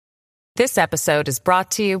This episode is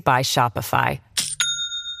brought to you by Shopify.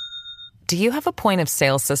 Do you have a point of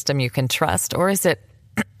sale system you can trust, or is it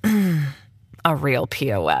a real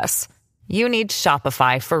POS? You need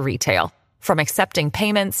Shopify for retail. From accepting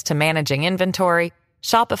payments to managing inventory,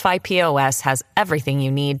 Shopify POS has everything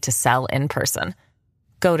you need to sell in person.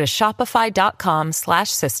 Go to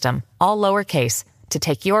shopify.com/system, all lowercase, to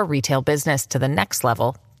take your retail business to the next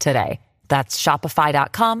level today. That's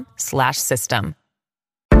shopify.com/system.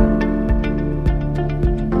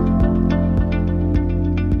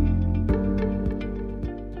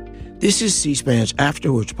 This is C-SPAN's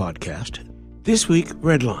Afterwards podcast. This week,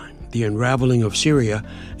 Redline, the unraveling of Syria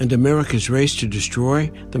and America's race to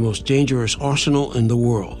destroy the most dangerous arsenal in the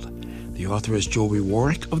world. The author is Joby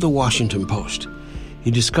Warrick of The Washington Post. He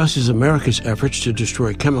discusses America's efforts to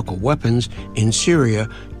destroy chemical weapons in Syria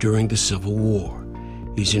during the Civil War.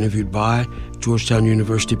 He's interviewed by Georgetown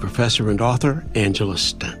University professor and author Angela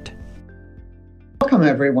Stent. Welcome,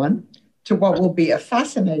 everyone, to what will be a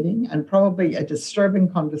fascinating and probably a disturbing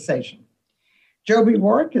conversation. Joby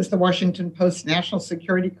Warrick is the Washington Post national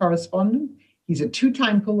security correspondent. He's a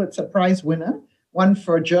two-time Pulitzer Prize winner, one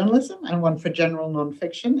for journalism and one for general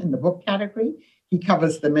nonfiction in the book category. He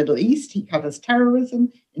covers the Middle East, he covers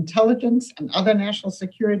terrorism, intelligence, and other national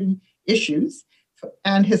security issues.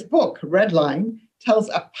 And his book, Redline, tells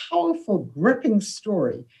a powerful, gripping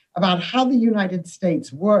story about how the United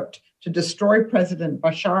States worked to destroy President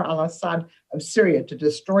Bashar al-Assad of Syria, to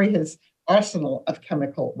destroy his arsenal of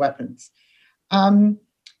chemical weapons. And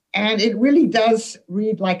it really does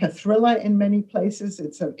read like a thriller in many places.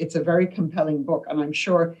 It's a very compelling book, and I'm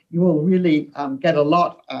sure you will really get a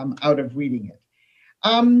lot out of reading it.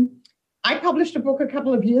 I published a book a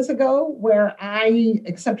couple of years ago where I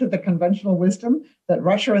accepted the conventional wisdom that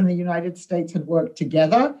Russia and the United States had worked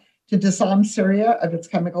together to disarm Syria of its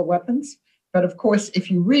chemical weapons. But of course,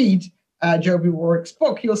 if you read Joby Warrick's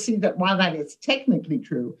book, you'll see that while that is technically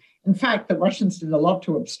true, in fact, the Russians did a lot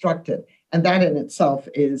to obstruct it. And that in itself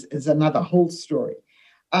is another whole story.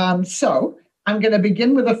 So I'm going to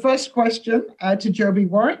begin with the first question to Joby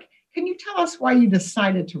Warrick. Can you tell us why you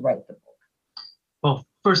decided to write the book? Well,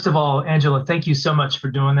 first of all, Angela, thank you so much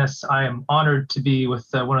for doing this. I am honored to be with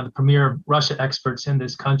one of the premier Russia experts in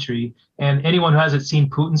this country. And anyone who hasn't seen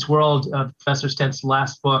Putin's World, Professor Stent's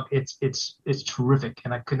last book, it's terrific.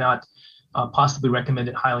 And I could not possibly recommend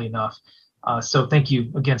it highly enough. So thank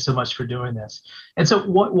you again so much for doing this. And so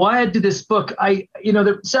why I did this book, there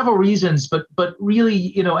are several reasons, but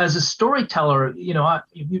really, as a storyteller,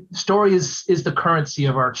 story is the currency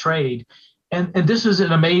of our trade. And this is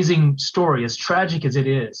an amazing story, as tragic as it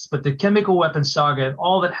is. But the chemical weapons saga and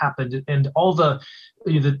all that happened, and all the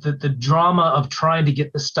drama of trying to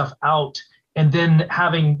get the stuff out, and then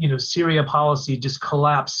having Syria policy just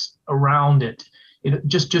collapse around it.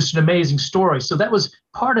 Just an amazing story. So that was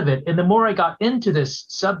part of it. And the more I got into this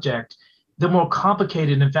subject, the more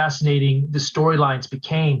complicated and fascinating the storylines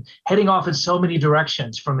became, heading off in so many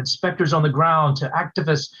directions, from inspectors on the ground to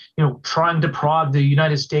activists, trying to prod the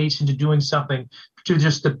United States into doing something, to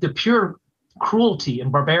just the pure cruelty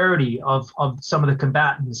and barbarity of some of the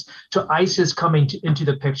combatants, to ISIS coming into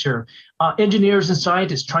the picture, engineers and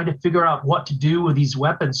scientists trying to figure out what to do with these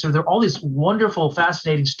weapons. So there are all these wonderful,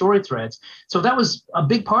 fascinating story threads. So that was a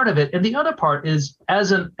big part of it. And the other part is,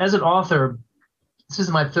 as an author, this is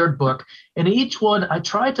my third book, and in each one I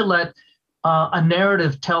tried to let a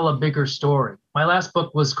narrative tell a bigger story. My last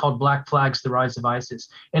book was called Black Flags: The Rise of ISIS,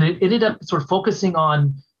 and it ended up sort of focusing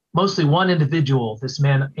on mostly one individual, this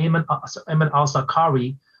man, Ayman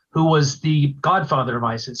al-Sakari, who was the godfather of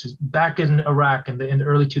ISIS, who's back in Iraq in the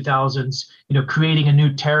early 2000s, creating a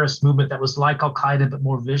new terrorist movement that was like Al-Qaeda but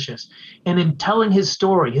more vicious. And in telling his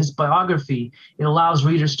story, his biography, it allows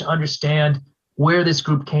readers to understand where this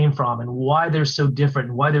group came from and why they're so different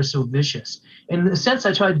and why they're so vicious. In a sense,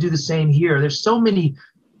 I try to do the same here. There's so many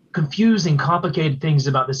confusing, complicated things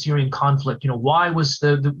about the Syrian conflict. Why was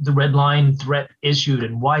the red line threat issued,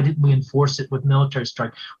 and why didn't we enforce it with military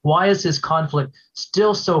strike? Why is this conflict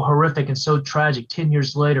still so horrific and so tragic 10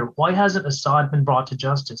 years later? Why hasn't Assad been brought to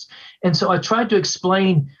justice? And so I tried to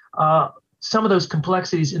explain some of those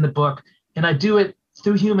complexities in the book, and I do it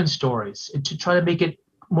through human stories to try to make it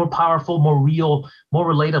more powerful, more real, more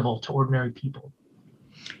relatable to ordinary people.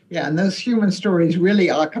 Yeah, and those human stories really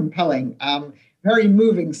are compelling. Very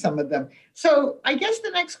moving, some of them. So I guess the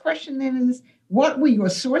next question then is, what were your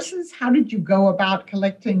sources? How did you go about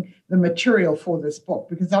collecting the material for this book?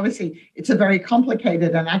 Because obviously it's a very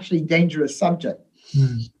complicated and actually dangerous subject.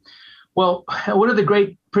 Well, one of the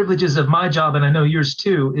great privileges of my job, and I know yours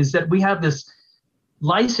too, is that we have this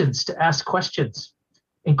license to ask questions.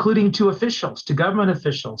 including to officials, to government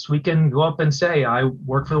officials. We can go up and say, I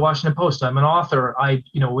work for the Washington Post, I'm an author, I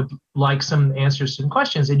would like some answers to some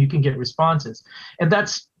questions, and you can get responses. And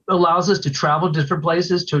that's allows us to travel to different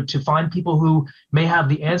places to find people who may have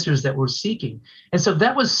the answers that we're seeking. And so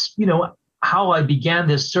that was, how I began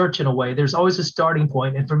this search in a way. There's always a starting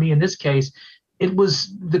point. And for me, in this case, it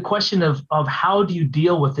was the question of how do you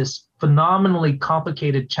deal with this phenomenally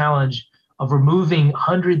complicated challenge of removing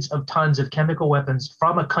hundreds of tons of chemical weapons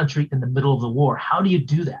from a country in the middle of the war. How do you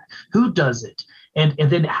do that? Who does it? And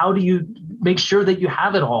then how do you make sure that you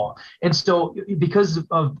have it all? And so because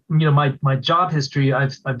of my job history,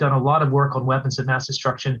 I've done a lot of work on weapons of mass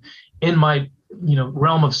destruction. In my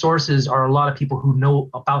realm of sources are a lot of people who know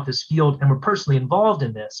about this field and were personally involved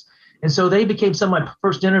in this. And so they became some of my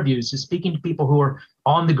first interviews, is speaking to people who are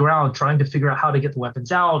on the ground trying to figure out how to get the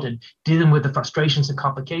weapons out and dealing with the frustrations and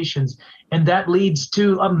complications. And that leads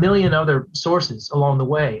to a million other sources along the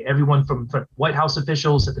way, everyone from White House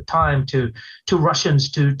officials at the time to Russians,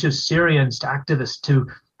 to Syrians, to activists, to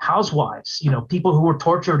housewives, people who were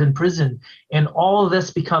tortured in prison. And all of this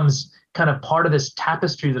becomes kind of part of this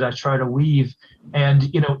tapestry that I try to weave.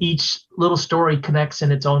 And, each little story connects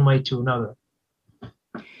in its own way to another.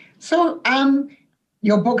 So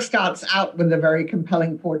your book starts out with a very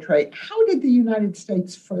compelling portrait. How did the United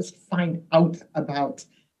States first find out about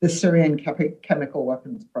the Syrian chemical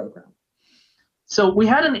weapons program? So we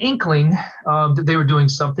had an inkling that they were doing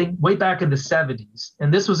something way back in the 70s.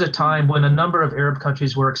 And this was a time when a number of Arab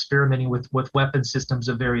countries were experimenting with weapon systems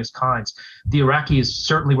of various kinds. The Iraqis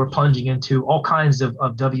certainly were plunging into all kinds of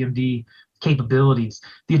WMD capabilities.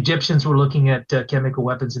 The Egyptians were looking at chemical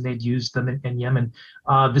weapons, and they'd used them in Yemen.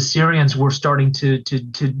 The Syrians were starting to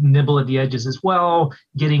nibble at the edges as well,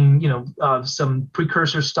 getting some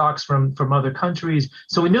precursor stocks from other countries.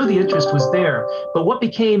 So we knew the interest was there. But what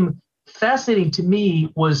became fascinating to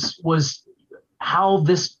me was how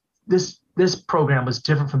this program was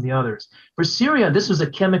different from the others. For Syria, this was a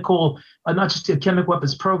chemical, not just a chemical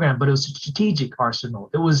weapons program, but it was a strategic arsenal.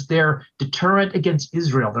 It was their deterrent against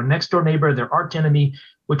Israel, their next door neighbor, their arch enemy,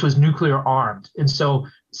 which was nuclear armed. And so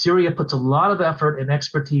Syria puts a lot of effort and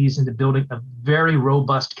expertise into building a very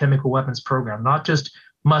robust chemical weapons program, not just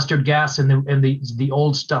mustard gas and the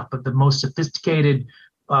old stuff, but the most sophisticated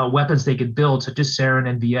weapons they could build, such as sarin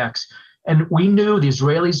and VX. And we knew, the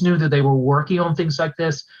Israelis knew that they were working on things like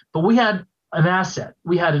this, but we had an asset.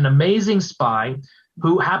 We had an amazing spy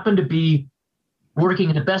who happened to be working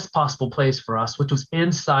in the best possible place for us, which was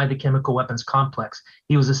inside the chemical weapons complex.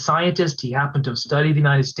 He was a scientist. He happened to have studied the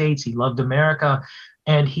United States. He loved America,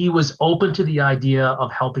 and he was open to the idea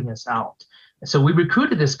of helping us out. So we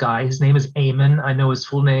recruited this guy. His name is Ayman. I know his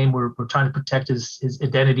full name. We're trying to protect his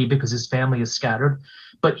identity because his family is scattered.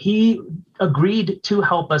 But he agreed to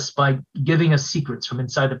help us by giving us secrets from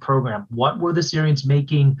inside the program. What were the Syrians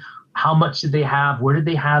making? How much did they have? Where did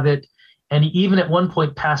they have it? And he even at one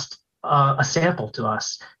point passed a sample to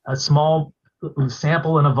us, a small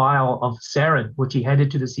sample in a vial of sarin, which he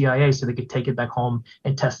handed to the CIA so they could take it back home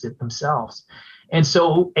and test it themselves. And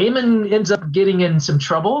so Ayman ends up getting in some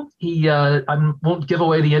trouble. He, I won't give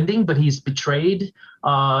away the ending, but he's betrayed.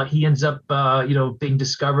 He ends up, being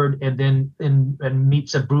discovered and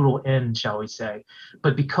meets a brutal end, shall we say.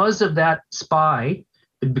 But because of that spy,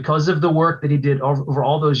 and because of the work that he did over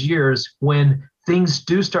all those years, when things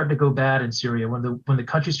do start to go bad in Syria, when the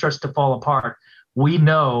country starts to fall apart, we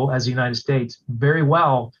know as the United States very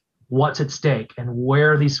well what's at stake and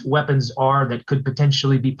where these weapons are that could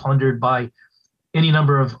potentially be plundered by any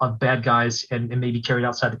number of bad guys and maybe carried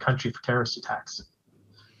outside the country for terrorist attacks.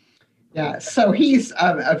 Yeah, so he's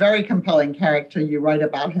a very compelling character. You write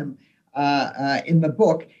about him in the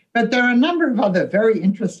book. But there are a number of other very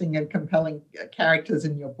interesting and compelling characters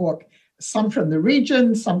in your book, some from the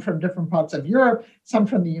region, some from different parts of Europe, some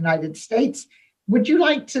from the United States. Would you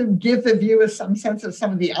like to give the viewers some sense of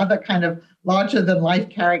some of the other kind of larger-than-life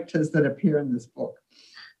characters that appear in this book?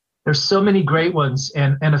 There's so many great ones,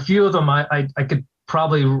 and a few of them I could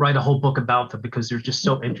probably write a whole book about them because they're just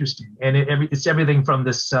so interesting. And it's everything from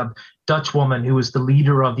this Dutch woman who was the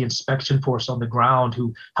leader of the inspection force on the ground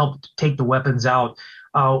who helped take the weapons out,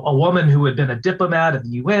 a woman who had been a diplomat at the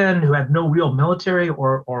UN who had no real military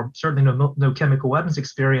or certainly no chemical weapons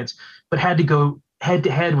experience, but had to go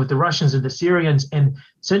head-to-head with the Russians and the Syrians and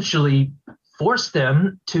essentially force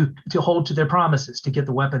them to hold to their promises to get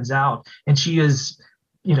the weapons out. And she is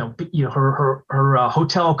her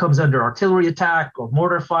hotel comes under artillery attack or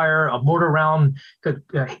mortar fire. A mortar round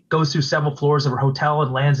goes through several floors of her hotel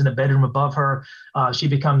and lands in a bedroom above her. She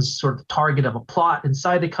becomes sort of the target of a plot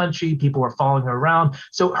inside the country. People are following her around.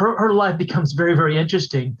 So her life becomes very, very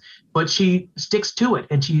interesting, but she sticks to it.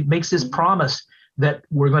 And she makes this promise that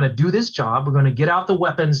we're going to do this job. We're going to get out the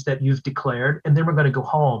weapons that you've declared, and then we're going to go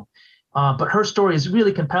home. But her story is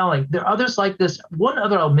really compelling. There are others like this. One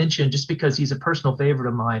other I'll mention, just because he's a personal favorite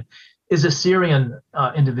of mine, is a Syrian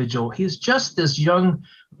individual. He's just this young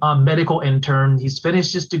medical intern. He's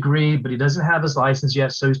finished his degree, but he doesn't have his license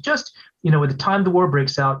yet. So he's just, at the time the war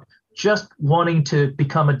breaks out, just wanting to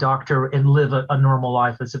become a doctor and live a normal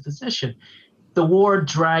life as a physician. The war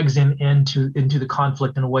drags him into the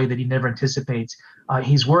conflict in a way that he never anticipates.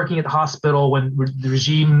 He's working at the hospital when the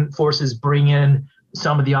regime forces bring in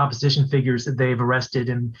some of the opposition figures that they've arrested,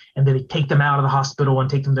 and then they take them out of the hospital and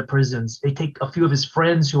take them to prisons. They take a few of his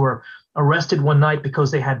friends who were arrested one night because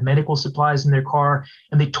they had medical supplies in their car,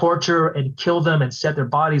 and they torture and kill them and set their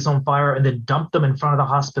bodies on fire and then dump them in front of the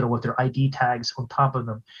hospital with their ID tags on top of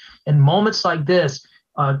them. And moments like this,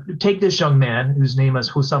 take this young man whose name is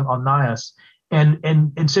Hussam al-Nayas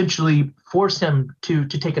and essentially force him to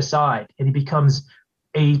take a side, and he becomes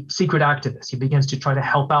a secret activist. He begins to try to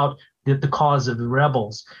help out the cause of the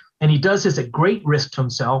rebels. And he does this at great risk to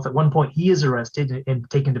himself. At one point, he is arrested and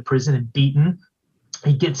taken to prison and beaten.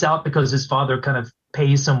 He gets out because his father kind of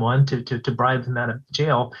pays someone to bribe him out of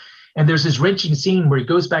jail. And there's this wrenching scene where he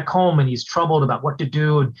goes back home and he's troubled about what to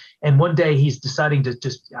do. And one day he's deciding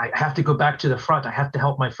I have to go back to the front. I have to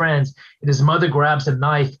help my friends. And his mother grabs a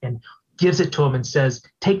knife and gives it to him and says,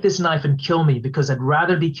 take this knife and kill me, because I'd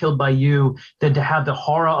rather be killed by you than to have the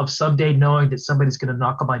horror of someday knowing that somebody's going to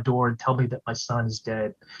knock on my door and tell me that my son is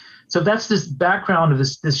dead. So that's this background of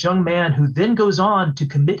this young man who then goes on to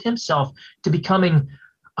commit himself to becoming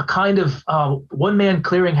a kind of one-man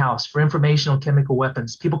clearinghouse for information on chemical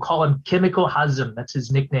weapons. People call him Chemical Hazm. That's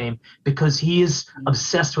his nickname, because he is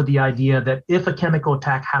obsessed with the idea that if a chemical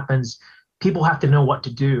attack happens, people have to know what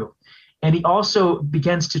to do. And he also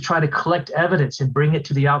begins to try to collect evidence and bring it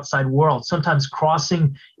to the outside world, sometimes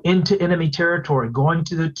crossing into enemy territory, going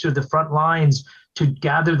to the front lines to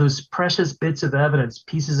gather those precious bits of evidence,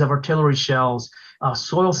 pieces of artillery shells,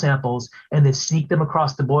 soil samples, and then sneak them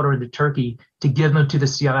across the border into Turkey to give them to the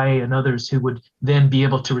CIA and others who would then be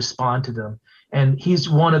able to respond to them. And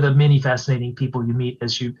he's one of the many fascinating people you meet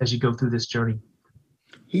as you go through this journey.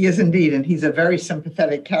 He is indeed, and he's a very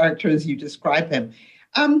sympathetic character as you describe him.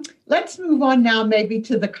 Let's move on now maybe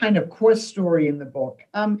to the kind of core story in the book.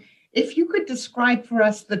 If you could describe for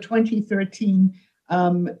us the 2013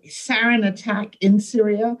 sarin attack in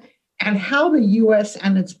Syria and how the U.S.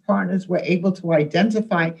 and its partners were able to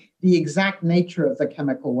identify the exact nature of the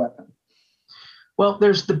chemical weapon. Well,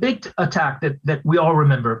 there's the big attack that we all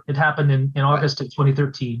remember. It happened in August of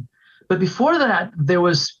 2013. But before that, there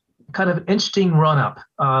was kind of an interesting run-up.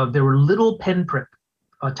 There were little pinprick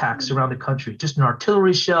attacks around the country, just an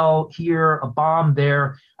artillery shell here, a bomb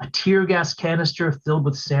there, a tear gas canister filled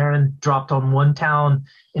with sarin dropped on one town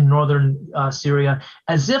in northern Syria,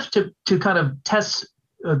 as if to kind of test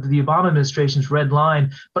the Obama administration's red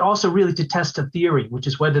line, but also really to test a theory, which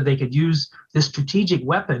is whether they could use this strategic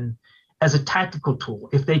weapon as a tactical tool,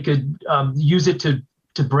 if they could use it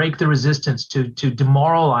to break the resistance, to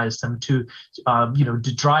demoralize them, to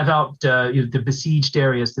drive out the besieged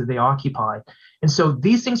areas that they occupy. And so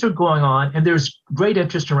these things are going on, and there's great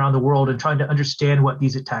interest around the world in trying to understand what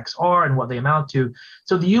these attacks are and what they amount to.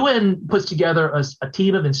 So the UN puts together a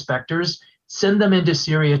team of inspectors, send them into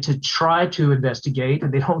Syria to try to investigate,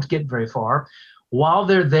 and they don't get very far. While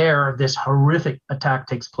they're there, this horrific attack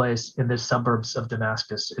takes place in the suburbs of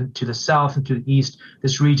Damascus, and to the south and to the east,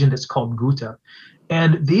 this region that's called Ghouta.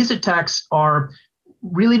 And these attacks are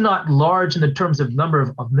really not large in the terms of number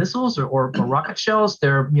of missiles or rocket shells.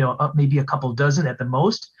 They're maybe a couple dozen at the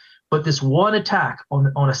most. But this one attack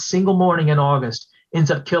on a single morning in August ends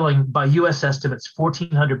up killing, by U.S. estimates,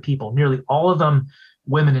 1,400 people, nearly all of them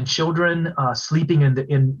women and children, sleeping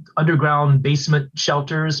in underground basement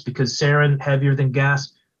shelters because sarin, heavier than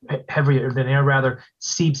air,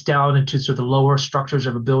 seeps down into sort of the lower structures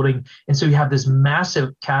of a building. And so you have this massive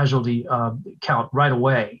casualty count right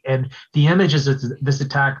away. And the images of this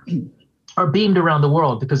attack are beamed around the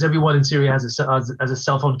world because everyone in Syria has a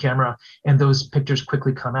cell phone camera, and those pictures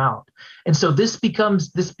quickly come out. And so this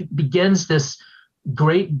begins this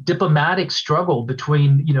great diplomatic struggle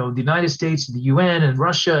between, the United States, the UN, and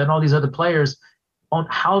Russia, and all these other players on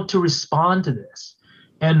how to respond to this.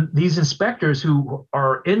 And these inspectors who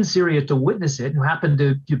are in Syria to witness it, who happen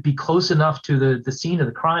to be close enough to the scene of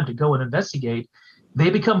the crime to go and investigate, they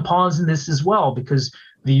become pawns in this as well, because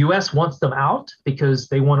the U.S. wants them out because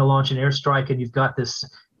they want to launch an airstrike, and you've got this,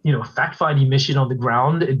 fact-finding mission on the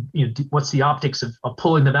ground. And, what's the optics of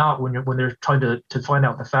pulling them out when they're trying to find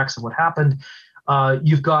out the facts of what happened?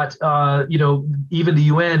 You've got, even the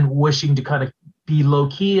UN wishing to kind of be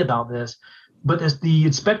low-key about this, but as the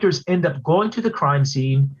inspectors end up going to the crime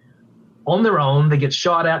scene on their own, they get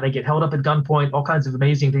shot at, they get held up at gunpoint, all kinds of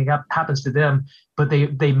amazing things happens to them, but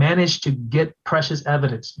they manage to get precious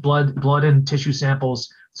evidence, blood and tissue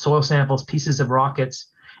samples, soil samples, pieces of rockets.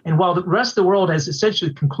 And while the rest of the world has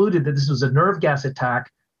essentially concluded that this was a nerve gas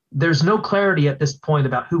attack, there's no clarity at this point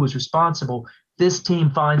about who was responsible. This team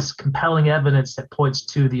finds compelling evidence that points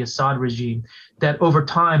to the Assad regime that over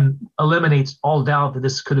time eliminates all doubt that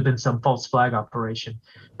this could have been some false flag operation.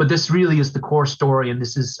 But this really is the core story, and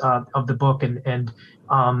this is of the book, and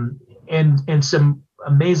some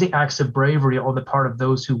amazing acts of bravery on the part of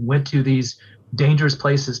those who went to these dangerous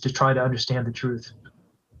places to try to understand the truth.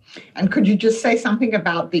 And could you just say something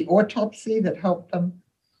about the autopsy that helped them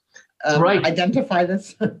identify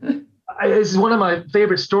this? This is one of my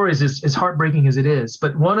favorite stories, as heartbreaking as it is.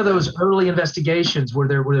 But one of those early investigations where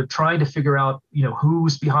they're trying to figure out,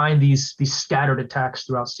 who's behind these scattered attacks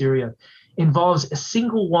throughout Syria, involves a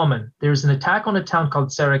single woman. There's an attack on a town called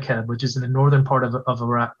Sarakeb, which is in the northern part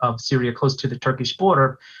of Syria, close to the Turkish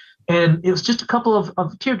border. And it was just a couple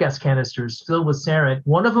of tear gas canisters filled with sarin.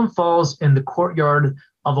 One of them falls in the courtyard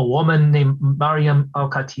of a woman named Mariam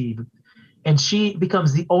Al-Khatib, and she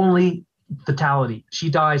becomes the only fatality.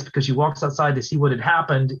 She dies because she walks outside to see what had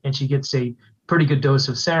happened, and she gets a pretty good dose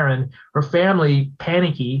of sarin. Her family,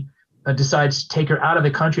 panicky, decides to take her out of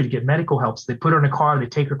the country to get medical help. So they put her in a car, they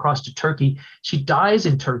take her across to Turkey. She dies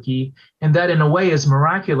in Turkey, and that in a way is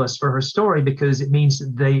miraculous for her story, because it means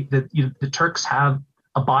that the Turks have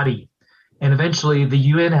a body. And eventually the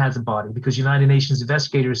UN has a body, because United Nations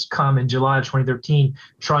investigators come in July of 2013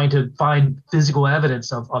 trying to find physical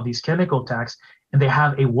evidence of these chemical attacks. And they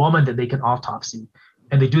have a woman that they can autopsy.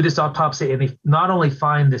 And they do this autopsy, and they not only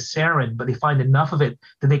find the sarin, but they find enough of it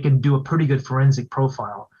that they can do a pretty good forensic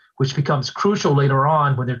profile, which becomes crucial later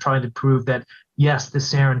on when they're trying to prove that, yes, the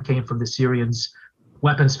sarin came from the Syrians'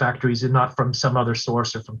 weapons factories and not from some other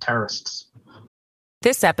source or from terrorists.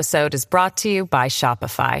 This episode is brought to you by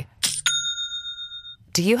Shopify.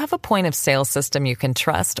 Do you have a point of sale system you can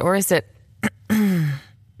trust, or is it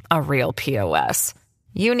a real POS?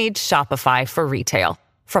 You need Shopify for retail.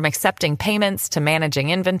 From accepting payments to managing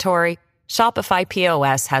inventory, Shopify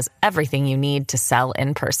POS has everything you need to sell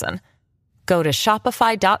in person. Go to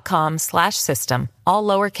shopify.com/system, all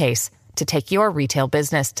lowercase, to take your retail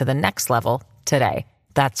business to the next level today.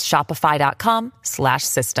 That's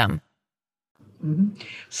shopify.com/system. Mm-hmm.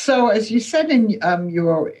 So as you said in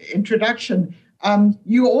your introduction,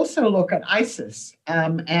 you also look at ISIS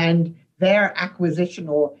and their acquisition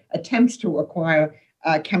or attempts to acquire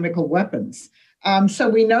chemical weapons. So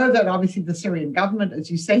we know that obviously the Syrian government, as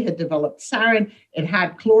you say, had developed sarin. It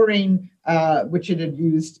had chlorine, which it had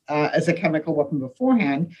used as a chemical weapon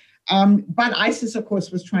beforehand. But ISIS, of course,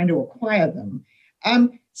 was trying to acquire them.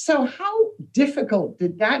 So how difficult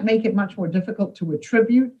did that make it much more difficult to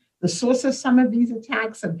attribute the source of some of these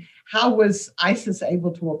attacks? And how was ISIS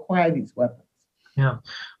able to acquire these weapons? Yeah,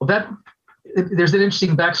 well, there's an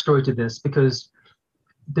interesting backstory to this, because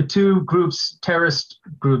the two groups,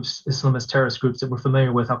 Islamist terrorist groups that we're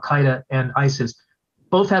familiar with, Al-Qaeda and ISIS,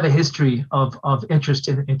 both have a history of interest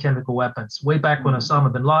in chemical weapons. Way back when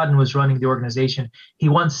Osama bin Laden was running the organization, he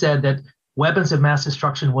once said that weapons of mass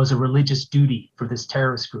destruction was a religious duty for this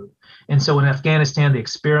terrorist group. And so in Afghanistan, they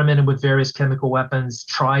experimented with various chemical weapons,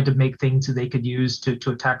 tried to make things that they could use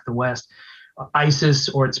to attack the West. ISIS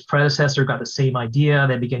or its predecessor got the same idea.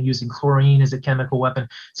 They began using chlorine as a chemical weapon.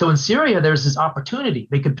 So in Syria, there's this opportunity.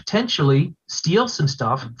 They could potentially steal some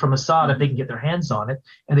stuff from Assad if they can get their hands on it.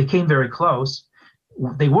 And they came very close.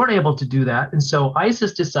 They weren't able to do that. And so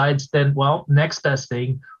ISIS decides then, well, next best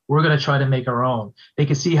thing, we're going to try to make our own. They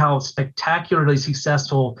could see how spectacularly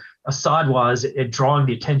successful Assad was at drawing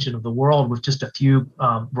the attention of the world with just a few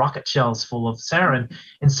rocket shells full of sarin.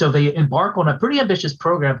 And so they embark on a pretty ambitious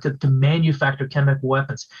program to manufacture chemical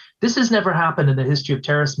weapons. This has never happened in the history of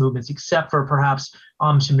terrorist movements, except for perhaps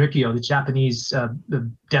Shinrikyo, the Japanese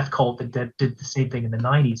death cult that did the same thing in the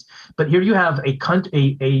 90s. But here you have a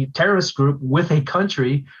terrorist group with a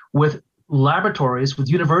country with laboratories, with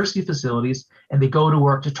university facilities, and they go to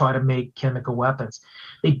work to try to make chemical weapons.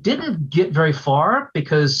 They didn't get very far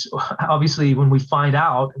because obviously when we find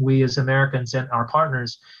out, we as Americans and our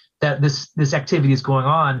partners, that this activity is going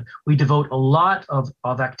on, we devote a lot of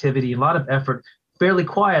activity, a lot of effort fairly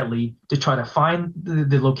quietly to try to find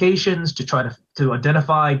the locations, to try to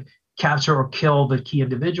identify, capture, or kill the key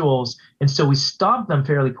individuals. And so we stopped them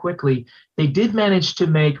fairly quickly. They did manage to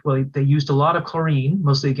they used a lot of chlorine,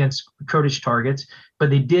 mostly against Kurdish targets,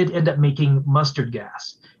 but they did end up making mustard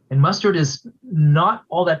gas. And mustard is not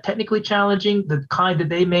all that technically challenging. The kind that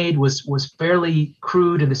they made was fairly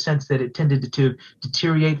crude in the sense that it tended to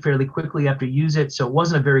deteriorate fairly quickly after you use it. So it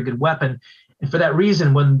wasn't a very good weapon. And for that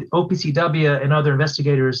reason, when OPCW and other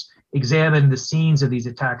investigators examined the scenes of these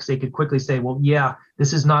attacks, they could quickly say, well, yeah,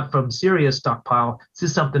 this is not from Syria's stockpile. This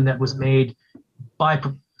is something that was made by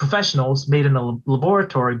professionals, made in a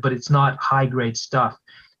laboratory, but it's not high-grade stuff.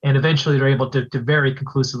 And eventually they're able to very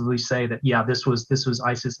conclusively say that, yeah, this was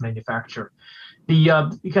ISIS manufacture.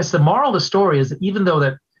 Because the moral of the story is that even though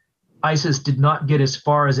that ISIS did not get as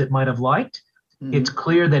far as it might have liked, it's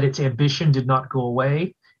clear that its ambition did not go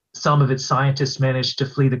away. Some of its scientists managed to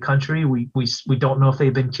flee the country. We don't know if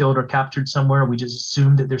they've been killed or captured somewhere. We just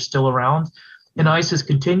assume that they're still around. And ISIS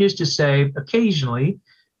continues to say occasionally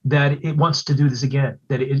that it wants to do this again,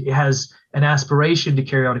 that it has an aspiration to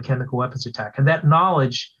carry out a chemical weapons attack. And that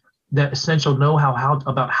knowledge, that essential know-how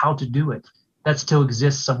about how to do it, that still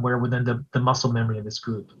exists somewhere within the muscle memory of this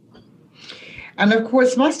group. And of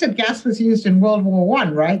course, mustard gas was used in World War I,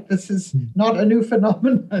 right? This is not a new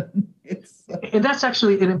phenomenon. And that's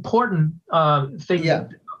actually an important thing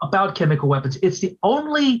about chemical weapons. It's the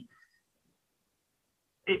only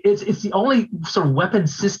sort of weapon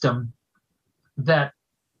system that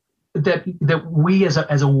we as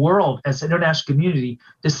a world, as an international community,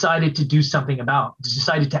 decided to do something about,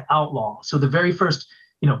 decided to outlaw. So the very first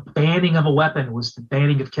banning of a weapon was the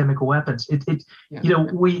banning of chemical weapons. The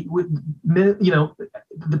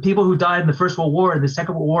people who died in the First World War and the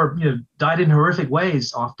Second World War, died in horrific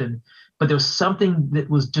ways often. But there was something that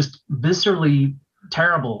was just viscerally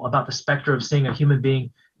terrible about the specter of seeing a human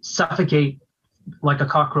being suffocate like a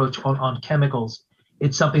cockroach on chemicals.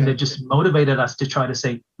 It's something that just motivated us to try to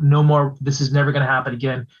say, no more, this is never going to happen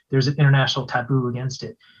again. There's an international taboo against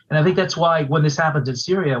it. And I think that's why when this happened in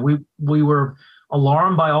Syria, we were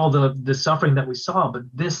alarmed by all the suffering that we saw. But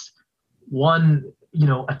this one,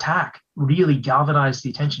 attack really galvanized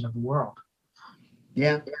the attention of the world.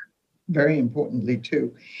 Yeah. Very importantly,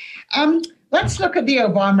 too. Let's look at the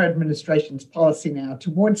Obama administration's policy now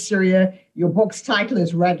towards Syria. Your book's title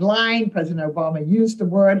is Red Line. President Obama used the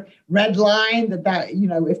word red line, that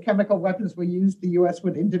if chemical weapons were used, the U.S.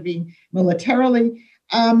 would intervene militarily.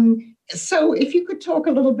 So if you could talk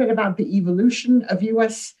a little bit about the evolution of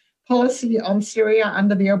U.S. policy on Syria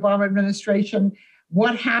under the Obama administration,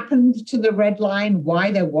 what happened to the red line,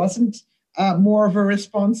 why there wasn't more of a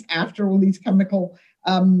response after all these chemical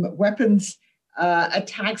weapons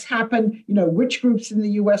attacks happened, which groups in the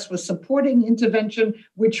U.S. were supporting intervention,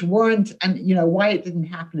 which weren't, and, why it didn't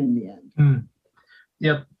happen in the end.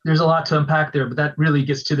 Yep, there's a lot to unpack there, but that really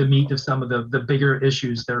gets to the meat of some of the bigger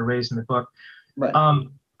issues that are raised in the book. Right.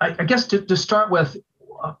 I guess to start with,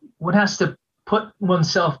 one has to put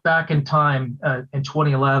oneself back in time. In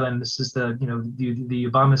 2011, this is the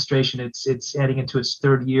Obama administration. It's heading into its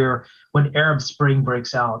third year when Arab Spring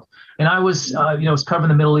breaks out, and I was was covering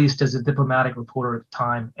the Middle East as a diplomatic reporter at the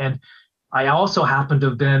time, and I also happened to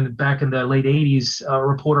have been back in the late 80s a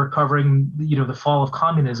reporter covering the fall of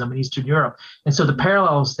communism in Eastern Europe, and so the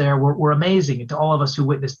parallels there were amazing. And to all of us who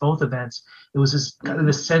witnessed both events, it was this kind of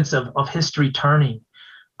this sense of history turning.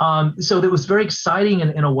 So that was very exciting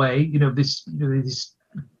in a way, these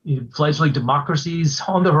fledgling democracies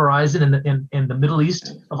on the horizon in the Middle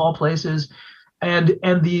East of all places. And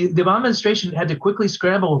the Obama administration had to quickly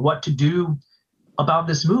scramble with what to do about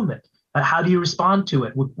this movement. How do you respond to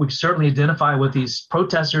it? We certainly identify with these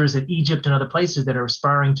protesters in Egypt and other places that are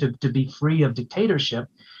aspiring to be free of dictatorship.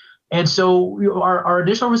 And so our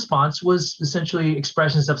initial response was essentially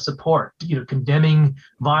expressions of support, condemning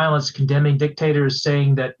violence, condemning dictators,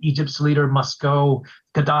 saying that Egypt's leader must go,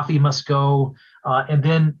 Gaddafi must go, and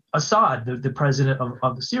then Assad, the president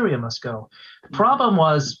of Syria, must go. The problem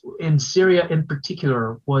was in Syria in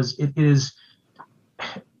particular was it is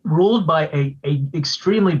ruled by a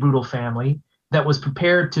extremely brutal family that was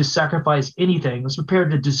prepared to sacrifice anything, was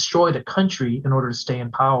prepared to destroy the country in order to stay in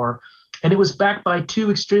power. And it was backed by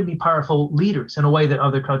two extremely powerful leaders in a way that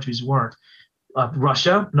other countries weren't.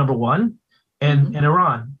 Russia, number one, and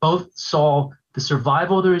Iran both saw the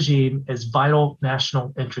survival of the regime as vital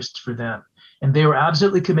national interest for them. And they were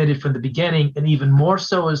absolutely committed from the beginning, and even more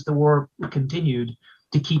so as the war continued,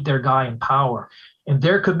 to keep their guy in power. And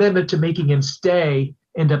their commitment to making him stay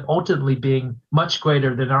ended up ultimately being much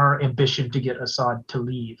greater than our ambition to get Assad to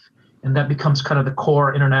leave. And that becomes kind of the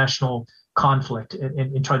core international conflict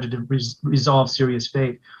and tried to resolve Syria's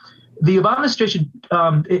fate. The Obama administration,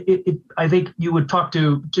 I think you would talk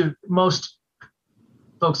to most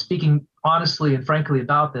folks speaking honestly and frankly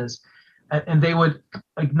about this, and they would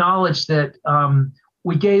acknowledge that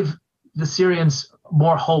we gave the Syrians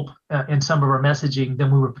more hope in some of our messaging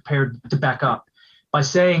than we were prepared to back up. By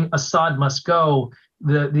saying Assad must go,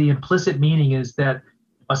 the implicit meaning is that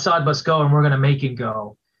Assad must go and we're going to make him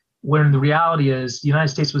go. When the reality is the United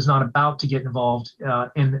States was not about to get involved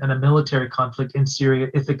in a military conflict in Syria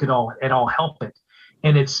if it could at all help it.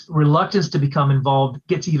 And its reluctance to become involved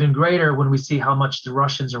gets even greater when we see how much the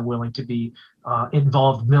Russians are willing to be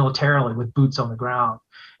involved militarily with boots on the ground.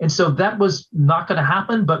 And so that was not going to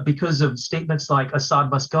happen, but because of statements like Assad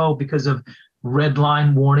must go, because of red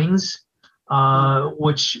line warnings,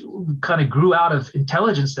 which kind of grew out of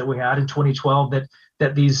intelligence that we had in 2012,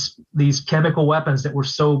 that these chemical weapons that were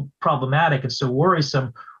so problematic and so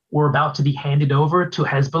worrisome were about to be handed over to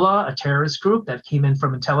Hezbollah, a terrorist group that came in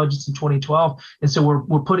from intelligence in 2012. And so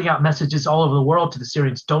we're putting out messages all over the world to the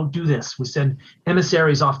Syrians, don't do this. We send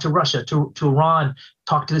emissaries off to Russia, to Iran,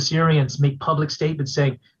 talk to the Syrians, make public statements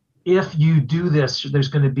saying, if you do this, there's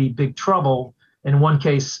going to be big trouble. In one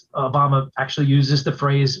case, Obama actually uses the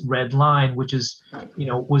phrase red line, which is,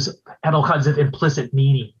 had all kinds of implicit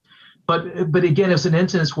meaning. But again, it was an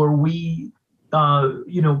instance where we,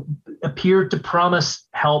 appeared to promise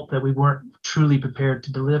help that we weren't truly prepared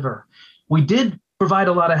to deliver. We did provide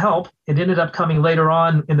a lot of help. It ended up coming later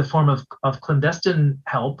on in the form of clandestine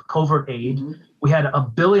help, covert aid. Mm-hmm. We had a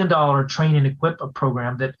 $1 billion train and equip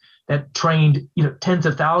program that trained tens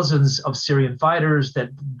of thousands of Syrian fighters, that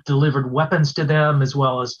delivered weapons to them as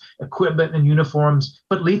well as equipment and uniforms,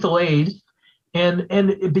 but lethal aid. And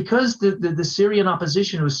because the Syrian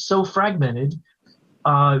opposition was so fragmented,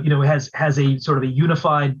 has a sort of a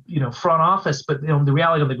unified, front office, but the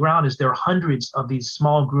reality on the ground is there are hundreds of these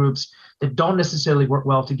small groups that don't necessarily work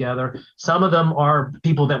well together. Some of them are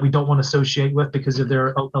people that we don't want to associate with because of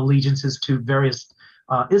their allegiances to various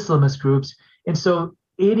Islamist groups. And so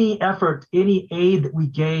any effort, any aid that we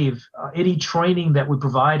gave, any training that we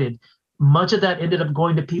provided, much of that ended up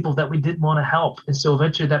going to people that we didn't want to help. And so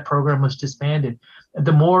eventually that program was disbanded.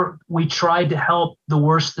 The more we tried to help, the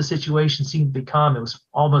worse the situation seemed to become. It was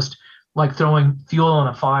almost like throwing fuel on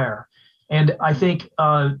a fire. And I think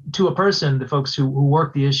to a person, the folks who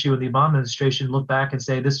worked the issue in the Obama administration look back and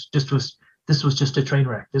say, this was just a train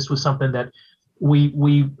wreck. This was something that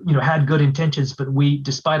we had good intentions, but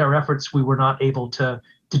despite our efforts, we were not able to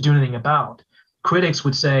do anything about. Critics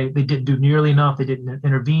would say they didn't do nearly enough. They didn't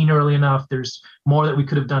intervene early enough. There's more that we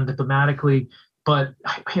could have done diplomatically. But,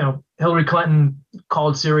 Hillary Clinton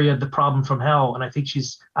called Syria the problem from hell. And I think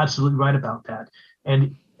she's absolutely right about that.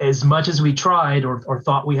 And as much as we tried or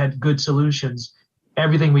thought we had good solutions,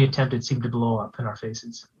 everything we attempted seemed to blow up in our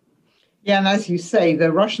faces. Yeah, and as you say,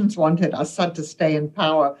 the Russians wanted Assad to stay in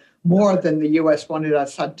power more than the U.S. wanted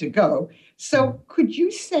Assad to go. So could you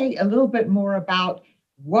say a little bit more about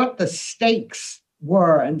what the stakes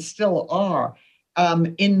were and still are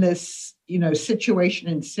in this, situation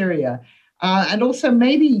in Syria? And also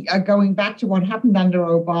maybe going back to what happened under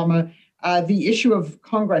Obama, the issue of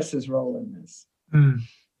Congress's role in this.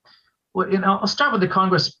 Well, I'll start with the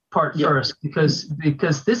Congress part first, because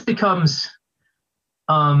this becomes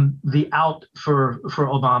the out for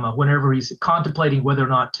Obama whenever he's contemplating whether or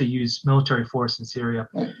not to use military force in Syria.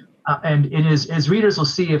 Right. And as readers will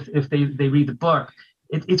see if they read the book,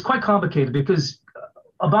 it's quite complicated because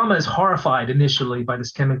Obama is horrified initially by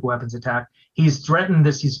this chemical weapons attack. He's threatened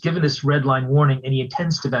this. He's given this red line warning, and he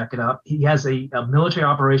intends to back it up. He has a military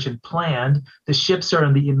operation planned. The ships are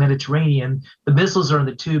in the Mediterranean. The missiles are in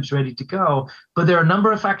the tubes ready to go. But there are a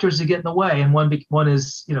number of factors that get in the way, and one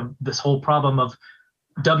is this whole problem of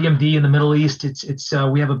WMD in the Middle East. It's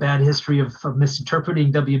we have a bad history of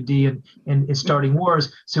misinterpreting WMD and starting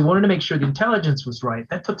wars. So we wanted to make sure the intelligence was right.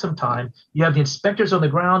 That took some time. You have the inspectors on the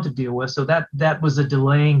ground to deal with, so that was a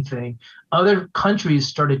delaying thing. Other countries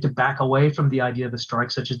started to back away from the idea of a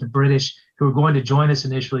strike, such as the British, who were going to join us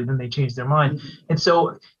initially, then they changed their mind. And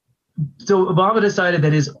so Obama decided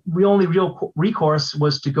that his only real recourse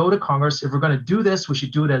was to go to Congress. If we're going to do this, we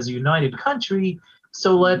should do it as a united country.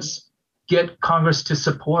 So let's get Congress to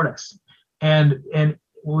support us. And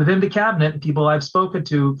within the cabinet, people I've spoken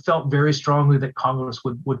to felt very strongly that Congress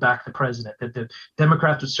would back the president, that the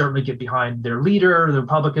Democrats would certainly get behind their leader. The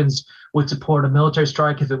Republicans would support a military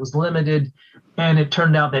strike if it was limited. And it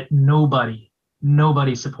turned out that nobody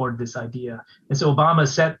supported this idea. And so Obama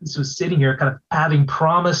was sitting here kind of having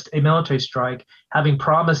promised a military strike, having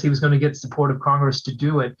promised he was going to get support of Congress to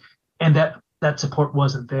do it. And that that support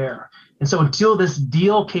wasn't there. And so until this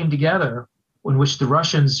deal came together, in which the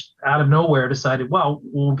Russians out of nowhere decided, well,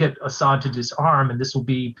 we'll get Assad to disarm and this will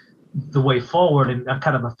be the way forward and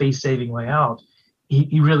kind of a face-saving way out,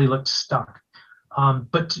 he really looked stuck.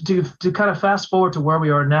 But to kind of fast forward to where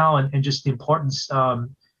we are now and just the importance, what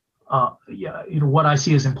I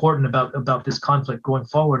see as important about this conflict going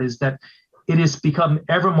forward is that it has become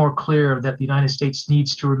ever more clear that the United States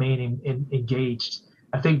needs to remain engaged.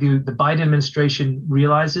 I think the Biden administration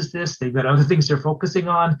realizes this. They've got other things they're focusing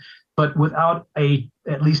on, but without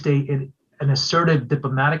at least an assertive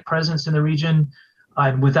diplomatic presence in the region,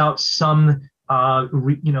 and without some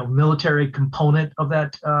military component of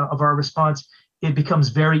that of our response, it becomes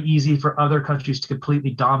very easy for other countries to completely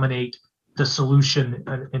dominate the solution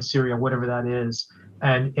in Syria, whatever that is,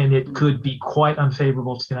 and it could be quite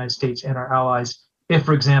unfavorable to the United States and our allies if,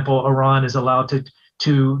 for example, Iran is allowed to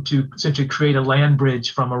essentially create a land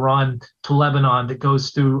bridge from Iran to Lebanon that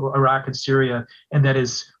goes through Iraq and Syria, and that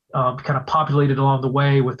is kind of populated along the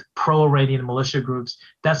way with pro-Iranian militia groups.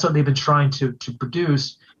 That's what they've been trying to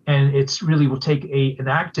produce, and it's really will take an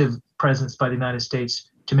active presence by the United States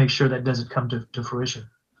to make sure that doesn't come to fruition.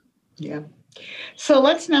 Yeah. So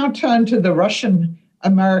let's now turn to the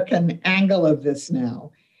Russian-American angle of this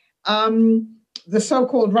now. The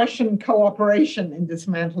so-called Russian cooperation in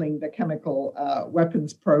dismantling the chemical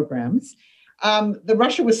weapons programs.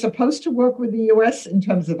 Russia was supposed to work with the U.S. in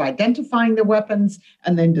terms of identifying the weapons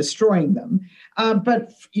and then destroying them.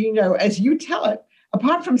 But, as you tell it,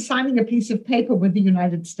 apart from signing a piece of paper with the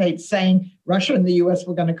United States saying Russia and the U.S.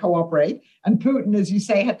 were going to cooperate, and Putin, as you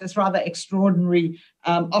say, had this rather extraordinary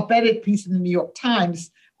op-ed piece in the New York Times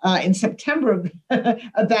in September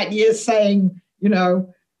of that year saying,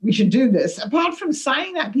 we should do this. Apart from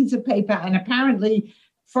signing that piece of paper and apparently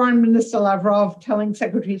Foreign Minister Lavrov telling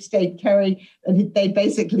Secretary of State Kerry that they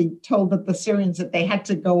basically told that the Syrians that they had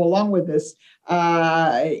to go along with this,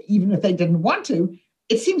 even if they didn't want to,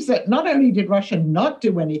 it seems that not only did Russia not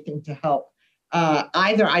do anything to help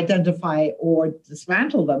either identify or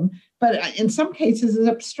dismantle them, but in some cases it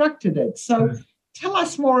obstructed it. So tell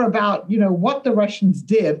us more about, what the Russians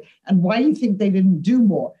did and why you think they didn't do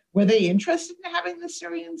more. Were they interested in having the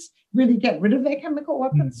Syrians really get rid of their chemical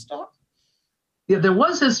weapons stock? Yeah, there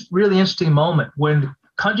was this really interesting moment when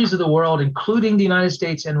countries of the world, including the United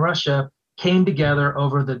States and Russia, came together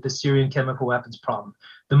over the Syrian chemical weapons problem.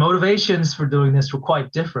 The motivations for doing this were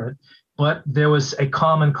quite different, but there was a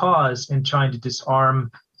common cause in trying to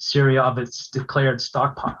disarm Syria of its declared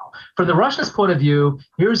stockpile. From the Russians' point of view,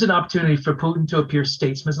 here's an opportunity for Putin to appear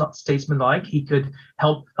statesmanlike. He could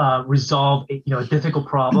help resolve a difficult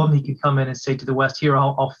problem. He could come in and say to the West, here,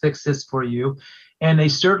 I'll fix this for you. And they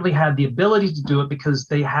certainly had the ability to do it because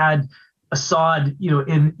they had Assad,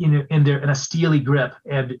 in a steely grip.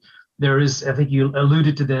 And there is, I think you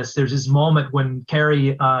alluded to this, there's this moment when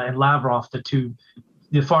Kerry and Lavrov,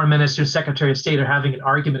 the foreign minister, secretary of state, are having an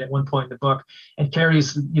argument at one point in the book, and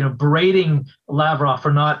Kerry's, berating Lavrov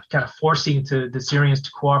for not kind of forcing the Syrians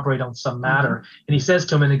to cooperate on some matter. And he says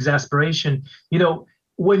to him in exasperation,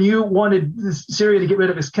 when you wanted Syria to get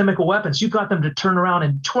rid of its chemical weapons, you got them to turn around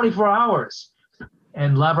in 24 hours.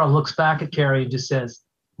 And Lavrov looks back at Kerry and just says,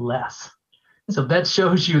 less. So that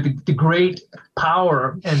shows you the great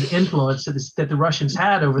power and influence that the Russians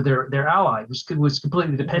had over their ally, which was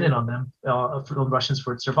completely dependent on them, for the Russians,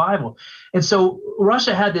 for its survival. And so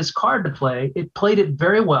Russia had this card to play. It played it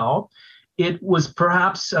very well. It was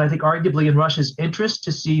perhaps, I think, arguably in Russia's interest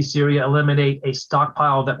to see Syria eliminate a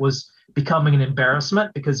stockpile that was becoming an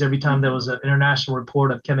embarrassment, because every time there was an international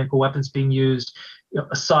report of chemical weapons being used,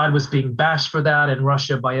 Assad was being bashed for that, and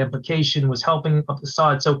Russia, by implication, was helping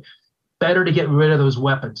Assad. So better to get rid of those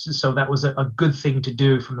weapons. So that was a good thing to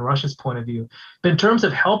do from the Russians' point of view. But in terms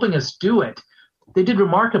of helping us do it, they did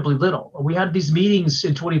remarkably little. We had these meetings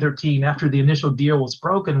in 2013 after the initial deal was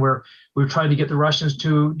broken, where we were trying to get the Russians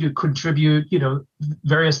to contribute,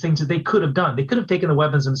 various things that they could have done. They could have taken the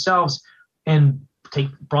weapons themselves and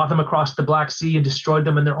brought them across the Black Sea and destroyed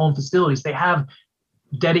them in their own facilities. They have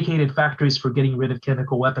dedicated factories for getting rid of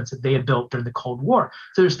chemical weapons that they had built during the Cold War.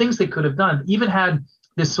 So there's things they could have done. Even had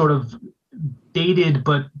this sort of dated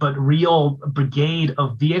but real brigade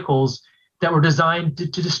of vehicles that were designed to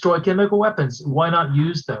destroy chemical weapons. Why not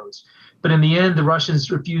use those? But in the end, the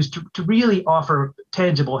Russians refused to really offer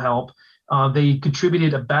tangible help. They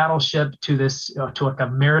contributed a battleship to this, to like a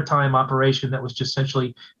maritime operation that was just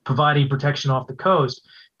essentially providing protection off the coast.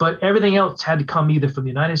 But everything else had to come either from the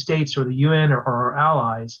United States or the UN or our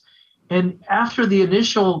allies. And after the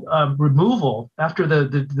initial removal, after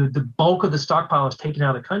the bulk of the stockpile is taken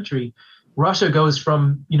out of the country, Russia goes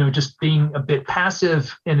from, just being a bit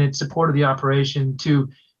passive in its support of the operation to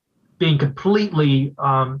being completely,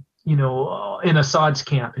 in Assad's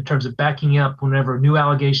camp in terms of backing up whenever new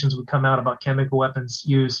allegations would come out about chemical weapons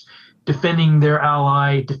use, defending their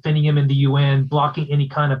ally, defending him in the UN, blocking any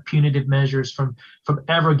kind of punitive measures from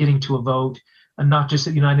ever getting to a vote, and not just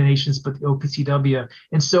at the United Nations, but the OPCW.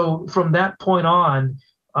 And so from that point on,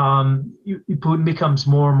 Putin becomes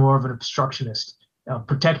more and more of an obstructionist,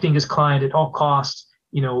 protecting his client at all costs,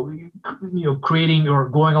 creating or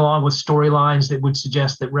going along with storylines that would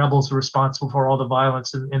suggest that rebels are responsible for all the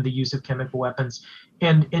violence and the use of chemical weapons,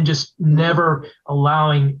 and just never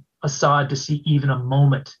allowing Assad to see even a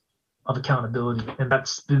moment of accountability. And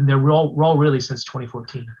that's been their role really since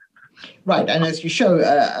 2014. Right. And as you show,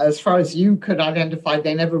 as far as you could identify,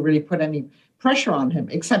 they never really put any pressure on him,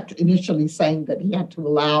 except initially saying that he had to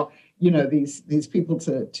allow, these people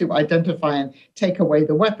to identify and take away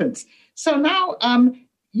the weapons. So now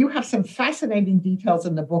you have some fascinating details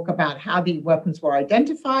in the book about how the weapons were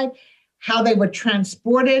identified, how they were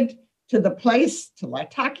transported to the place, to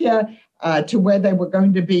Latakia, to where they were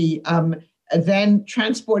going to be then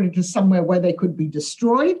transported to somewhere where they could be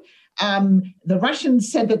destroyed. The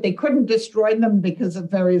Russians said that they couldn't destroy them because of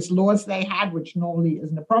various laws they had, which normally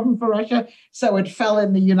isn't a problem for Russia. So it fell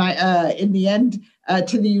in the end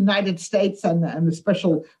to the United States and the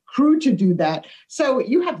special crew to do that. So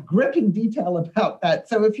you have gripping detail about that.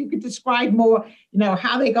 So if you could describe more,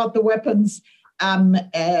 how they got the weapons,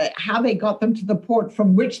 how they got them to the port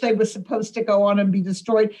from which they were supposed to go on and be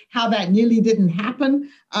destroyed, how that nearly didn't happen,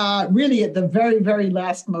 really at the very, very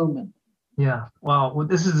last moment. Yeah, well,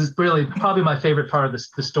 this is really probably my favorite part of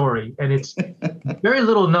the story. And it's very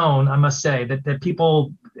little known, I must say, that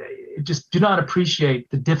people just do not appreciate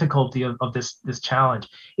the difficulty of this challenge.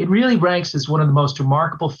 It really ranks as one of the most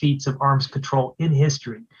remarkable feats of arms control in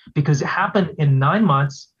history, because it happened in 9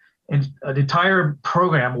 months, and an entire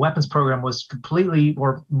program, weapons program, was completely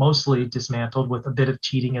or mostly dismantled with a bit of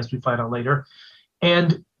cheating, as we find out later.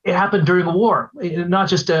 And it happened during a war, not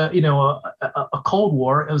just a Cold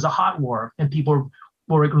War. It was a hot war, and people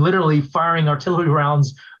were literally firing artillery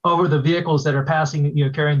rounds over the vehicles that are passing,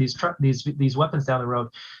 carrying these weapons down the road.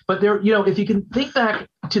 But there, if you can think back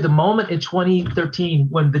to the moment in 2013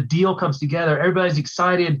 when the deal comes together, everybody's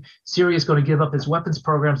excited. Syria is going to give up its weapons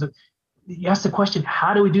programs. You ask the question,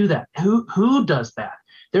 how do we do that? Who does that?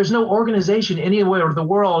 There's no organization anywhere in the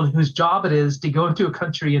world whose job it is to go into a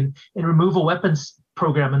country and remove a weapons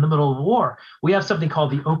program in the middle of a war. We have something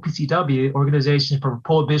called the OPCW, Organization for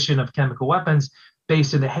Prohibition of Chemical Weapons,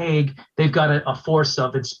 based in The Hague. They've got a force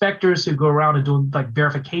of inspectors who go around and do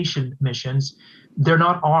verification missions. They're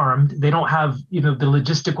not armed. They don't have the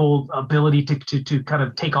logistical ability to kind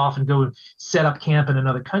of take off and go set up camp in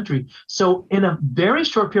another country. So in a very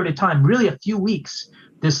short period of time, really a few weeks,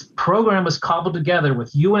 this program was cobbled together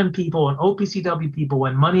with UN people and OPCW people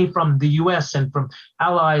and money from the US and from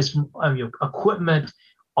allies, from equipment,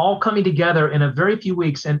 all coming together in a very few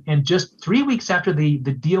weeks. And just 3 weeks after the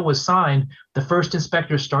deal was signed, the first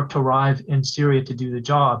inspectors start to arrive in Syria to do the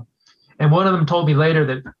job. And one of them told me later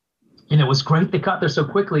that, it was great they got there so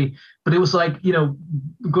quickly, but it was like, we're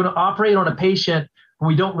going to operate on a patient.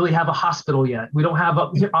 We don't really have a hospital yet. We don't have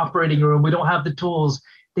an operating room. We don't have the tools.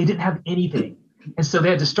 They didn't have anything. And so they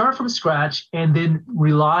had to start from scratch and then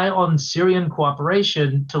rely on Syrian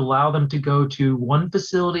cooperation to allow them to go to one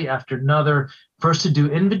facility after another, first to do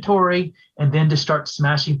inventory and then to start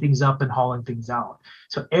smashing things up and hauling things out.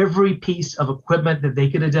 So every piece of equipment that they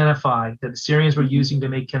could identify that the Syrians were using to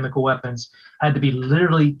make chemical weapons had to be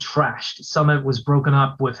literally trashed. Some of it was broken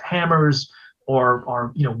up with hammers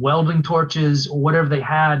or welding torches or whatever they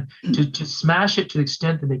had to smash it to the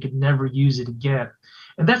extent that they could never use it again.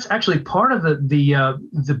 And that's actually part of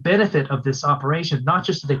the benefit of this operation, not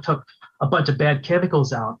just that they took a bunch of bad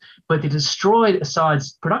chemicals out, but they destroyed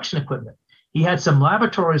Assad's production equipment. He had some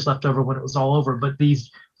laboratories left over when it was all over, but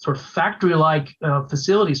these sort of factory-like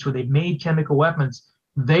facilities where they made chemical weapons,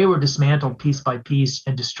 they were dismantled piece by piece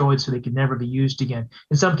and destroyed so they could never be used again.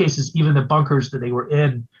 In some cases, even the bunkers that they were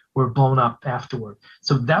in were blown up afterward.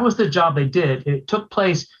 So that was the job they did. It took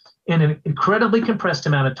place in an incredibly compressed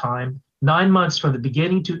amount of time, 9 months from the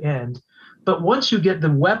beginning to end. But once you get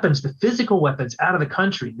the weapons, the physical weapons out of the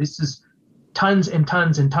country, this is tons and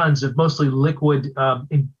tons and tons of mostly liquid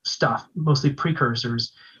stuff, mostly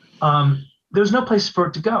precursors. There's no place for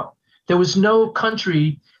it to go. There was no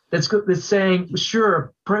country that's saying,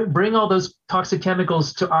 sure, bring all those toxic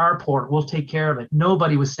chemicals to our port. We'll take care of it.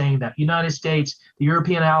 Nobody was saying that. United States, the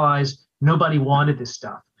European allies, nobody wanted this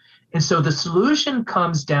stuff. And so the solution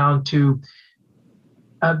comes down to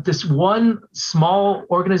this one small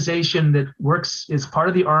organization that works is part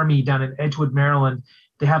of the Army down in Edgewood, Maryland.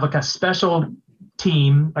 They have like a special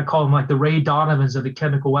team. I call them like the Ray Donovans of the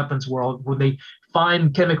chemical weapons world, where they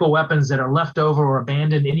find chemical weapons that are left over or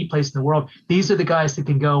abandoned any place in the world. These are the guys that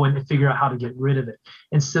can go and figure out how to get rid of it.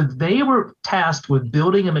 And so they were tasked with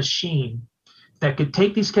building a machine that could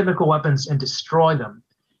take these chemical weapons and destroy them.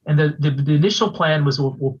 And the initial plan was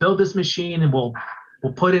we'll build this machine and we'll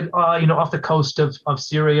put it off the coast of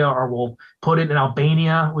Syria, or we'll put it in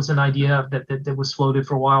Albania, was an idea that was floated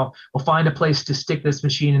for a while. We'll find a place to stick this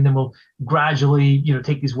machine, and then we'll gradually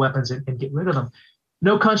take these weapons and get rid of them.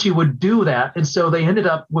 No country would do that. And so they ended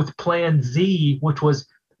up with Plan Z, which was,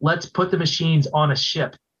 let's put the machines on a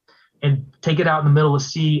ship and take it out in the middle of the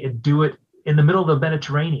sea and do it in the middle of the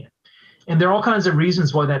Mediterranean. And there are all kinds of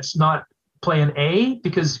reasons why that's not Plan A,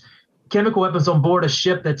 because chemical weapons on board a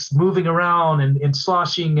ship that's moving around and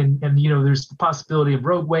sloshing and there's the possibility of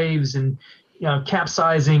rogue waves and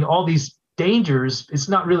capsizing, all these dangers. It's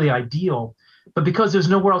not really ideal. But because there's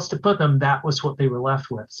nowhere else to put them, that was what they were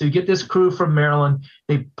left with. So you get this crew from Maryland.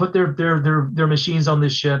 They put their machines on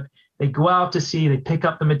this ship. They go out to sea. They pick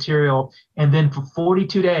up the material. And then for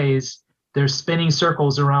 42 days, they're spinning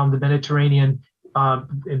circles around the Mediterranean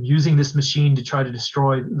and using this machine to try to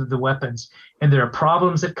destroy the weapons. And there are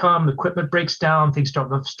problems that come. The equipment breaks down. Things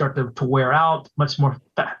start to wear out much more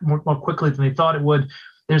quickly than they thought it would.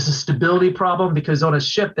 There's a stability problem because on a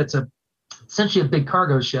ship that's essentially a big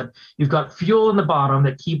cargo ship, you've got fuel in the bottom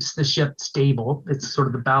that keeps the ship stable. It's sort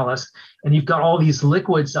of the ballast. And you've got all these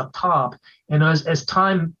liquids up top. And as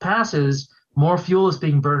time passes, more fuel is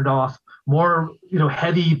being burned off, more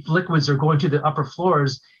heavy liquids are going to the upper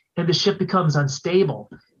floors, and the ship becomes unstable.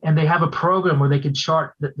 And they have a program where they can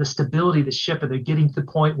chart the stability of the ship, and they're getting to the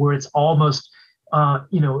point where it's almost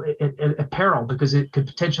at peril, because it could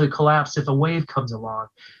potentially collapse if a wave comes along.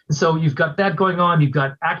 And so you've got that going on. You've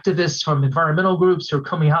got activists from environmental groups who are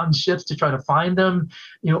coming out in ships to try to find them.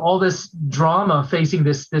 All this drama facing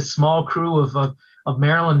this small crew of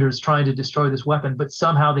Marylanders trying to destroy this weapon, but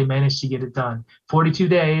somehow they managed to get it done. 42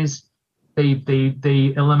 days,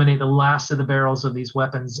 they eliminate the last of the barrels of these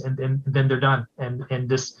weapons, and then they're done. And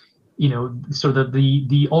this, sort of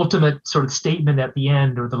the ultimate sort of statement at the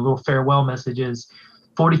end, or the little farewell message, is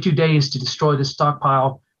 42 days to destroy the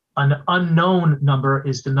stockpile. An unknown number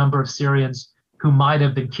is the number of Syrians who might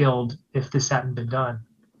have been killed if this hadn't been done.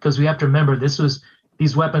 Because we have to remember,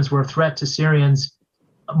 these weapons were a threat to Syrians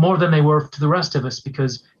more than they were to the rest of us,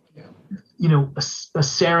 because a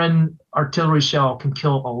sarin artillery shell can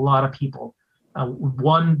kill a lot of people.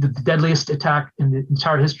 The deadliest attack in the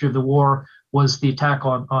entire history of the war was the attack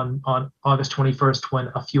on August 21st, when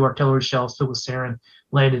a few artillery shells filled with sarin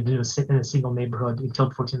landed in a single neighborhood and killed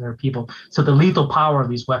 1,400 people. So the lethal power of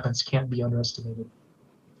these weapons can't be underestimated.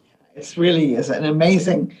 It really is an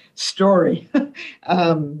amazing story.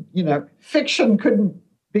 Fiction couldn't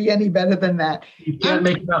be any better than that. You can't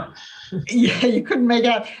make it up. Yeah, you couldn't make it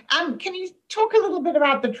up. Can you talk a little bit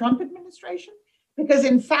about the Trump administration? Because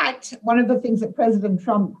in fact, one of the things that President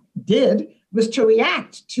Trump did was to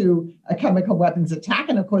react to a chemical weapons attack.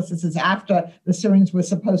 And of course, this is after the Syrians were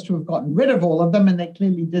supposed to have gotten rid of all of them, and they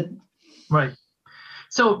clearly didn't. Right.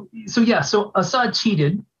 So Assad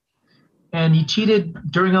cheated, and he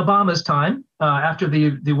cheated during Obama's time. After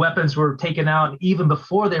the weapons were taken out, even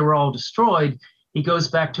before they were all destroyed, he goes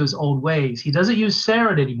back to his old ways. He doesn't use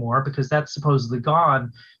sarin anymore because that's supposedly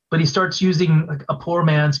gone, but he starts using a poor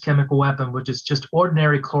man's chemical weapon, which is just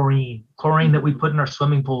ordinary chlorine that we put in our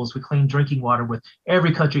swimming pools, we clean drinking water with.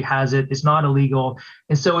 Every country has it. It's not illegal.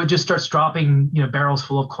 And so it just starts dropping barrels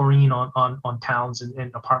full of chlorine on towns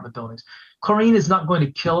and apartment buildings. Chlorine is not going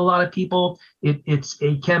to kill a lot of people. It's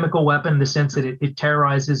a chemical weapon in the sense that it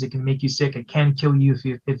terrorizes. It can make you sick. It can kill you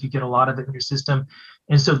if you get a lot of it in your system.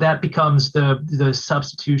 And so that becomes the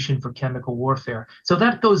substitution for chemical warfare. So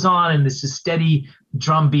that goes on, and this is steady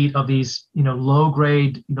drumbeat of these, low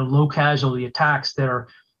grade, low casualty attacks that are,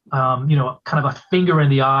 kind of a finger in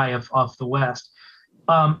the eye of the West.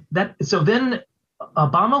 So then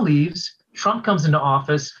Obama leaves, Trump comes into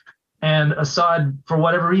office, and Assad, for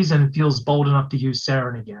whatever reason, feels bold enough to use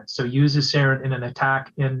sarin again. So uses sarin in an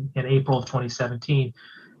attack in April of 2017.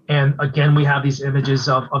 And again, we have these images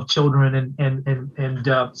of children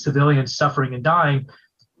and civilians suffering and dying.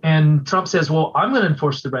 And Trump says, "Well, I'm going to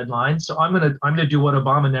enforce the red line. So I'm going to do what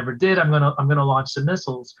Obama never did. I'm going to launch some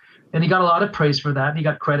missiles." And he got a lot of praise for that. And he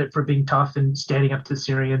got credit for being tough and standing up to the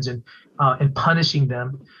Syrians and punishing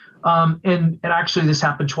them. And actually, this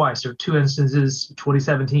happened twice. There were two instances,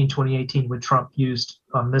 2017, 2018, when Trump used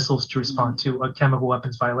missiles to respond to a chemical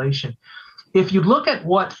weapons violation. if you look at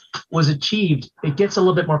what was achieved, it gets a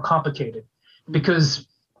little bit more complicated, because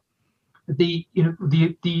the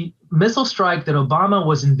missile strike that Obama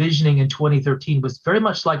was envisioning in 2013 was very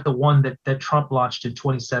much like the one that Trump launched in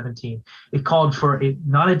 2017. It called for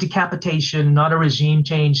not a decapitation, not a regime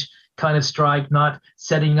change kind of strike, not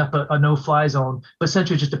setting up a no-fly zone, but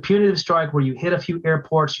essentially just a punitive strike where you hit a few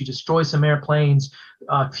airports, you destroy some airplanes,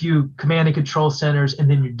 a few command and control centers, and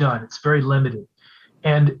then you're done. It's very limited.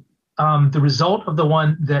 And the result of the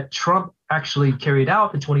one that Trump actually carried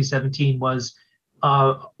out in 2017 was,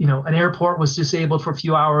 an airport was disabled for a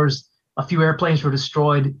few hours, a few airplanes were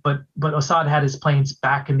destroyed, but Assad had his planes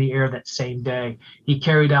back in the air that same day. He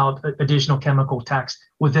carried out additional chemical attacks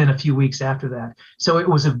within a few weeks after that. So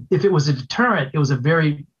if it was a deterrent, it was a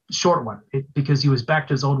very short one, because he was back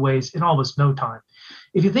to his old ways in almost no time.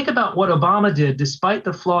 If you think about what Obama did, despite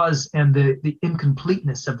the flaws and the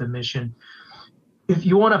incompleteness of the mission, if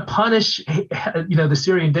you want to punish, the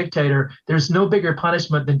Syrian dictator, there's no bigger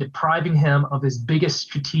punishment than depriving him of his biggest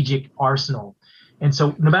strategic arsenal. And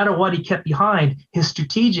so no matter what he kept behind, his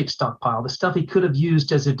strategic stockpile, the stuff he could have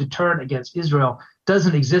used as a deterrent against Israel,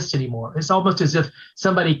 doesn't exist anymore. It's almost as if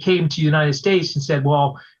somebody came to the United States and said,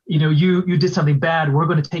 well, you did something bad. We're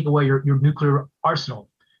going to take away your nuclear arsenal,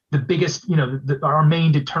 the biggest, our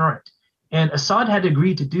main deterrent. And Assad had to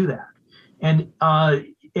agree to do that. And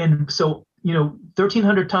so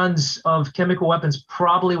 1,300 tons of chemical weapons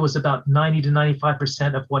probably was about 90 to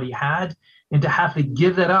 95% of what he had. And to have to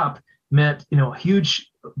give that up meant, a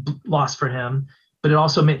huge loss for him, but it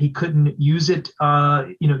also meant he couldn't use it.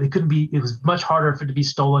 It was much harder for it to be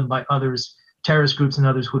stolen by others, terrorist groups and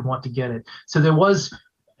others who would want to get it. So there was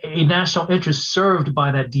a national interest served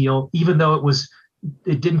by that deal, even though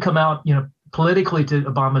it didn't come out, politically to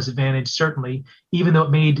Obama's advantage, certainly, even though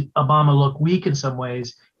it made Obama look weak in some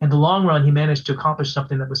ways. In the long run, he managed to accomplish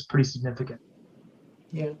something that was pretty significant.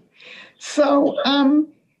 Yeah. So,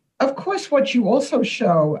 of course, what you also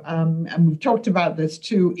show, and we've talked about this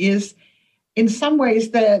too, is in some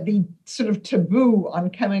ways the sort of taboo on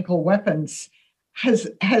chemical weapons has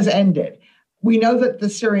ended. We know that the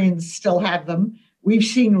Syrians still have them. We've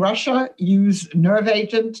seen Russia use nerve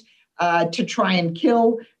agent to try and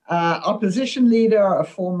kill opposition leader, a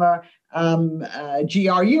former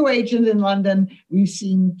GRU agent in London. We've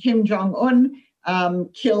seen Kim Jong-un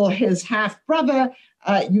kill his half-brother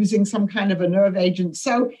using some kind of a nerve agent.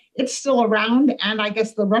 So it's still around. And I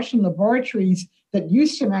guess the Russian laboratories that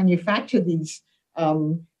used to manufacture these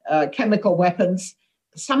chemical weapons,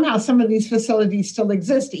 somehow some of these facilities still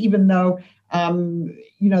exist, even though,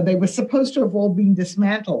 they were supposed to have all been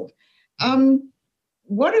dismantled.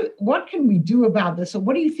 What can we do about this? Or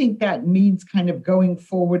what do you think that means kind of going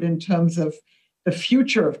forward in terms of the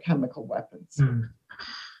future of chemical weapons?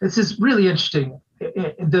 This is really interesting.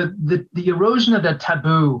 The erosion of that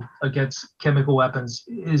taboo against chemical weapons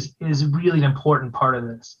is really an important part of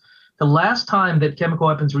this. The last time that chemical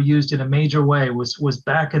weapons were used in a major way was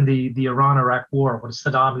back in the Iran-Iraq war, when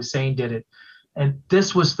Saddam Hussein did it. And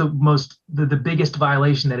this was the biggest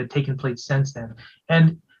violation that had taken place since then.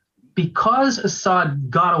 And because Assad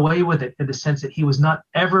got away with it in the sense that he was not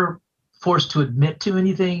ever forced to admit to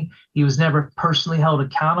anything, he was never personally held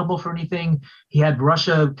accountable for anything. He had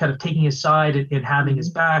Russia kind of taking his side and having his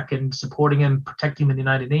back and supporting him, protecting him in the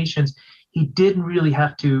United Nations. He didn't really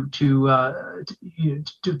have to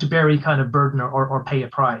bear any kind of burden or pay a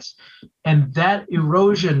price. And that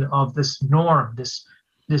erosion of this norm,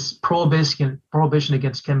 this prohibition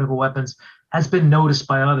against chemical weapons, has been noticed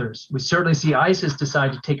by others. We certainly see ISIS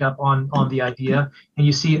decide to take up on the idea, and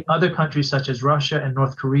you see other countries such as Russia and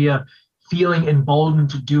North Korea feeling emboldened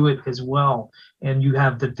to do it as well. And you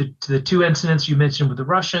have the two incidents you mentioned with the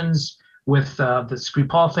Russians, with the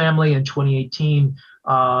Skripal family in 2018,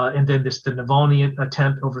 and then the Navalny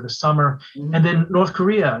attempt over the summer, and then North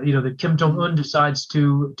Korea. The Kim Jong-un decides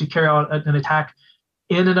to carry out an attack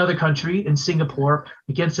in another country, in Singapore,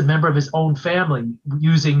 against a member of his own family,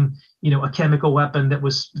 using a chemical weapon that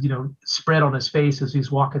was spread on his face as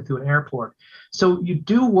he's walking through an airport. So you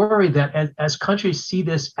do worry that as countries see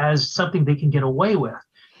this as something they can get away with,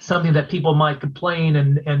 something that people might complain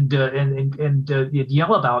and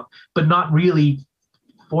yell about, but not really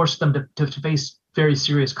force them to face very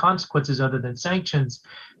serious consequences other than sanctions,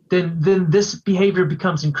 then this behavior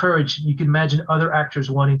becomes encouraged. You can imagine other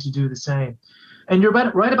actors wanting to do the same. And you're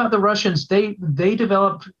right about the Russians. They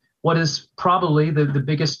developed what is probably the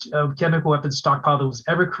biggest chemical weapons stockpile that was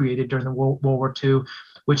ever created during the World War II,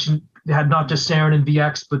 which had not just sarin and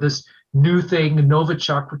VX, but this new thing,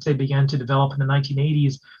 Novichok, which they began to develop in the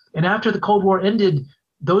 1980s. And after the Cold War ended,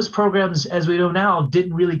 those programs, as we know now,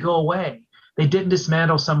 didn't really go away. They didn't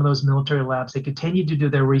dismantle some of those military labs. They continued to do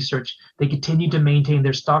their research. They continued to maintain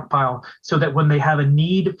their stockpile so that when they have a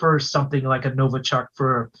need for something like a Novichok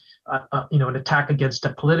for an attack against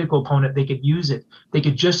a political opponent, they could use it. They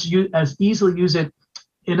could just as easily use it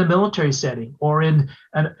in a military setting or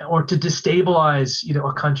or to destabilize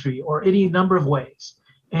a country or any number of ways.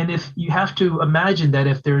 And if you have to imagine that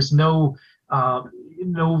if there's no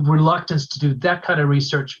reluctance to do that kind of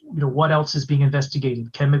research, what else is being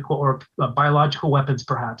investigated, chemical or biological weapons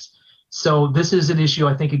perhaps. So this is an issue,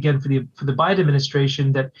 I think, again, for the Biden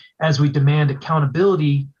administration, that as we demand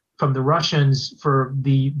accountability from the Russians for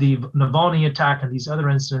the Navalny attack and these other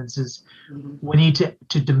incidences, we need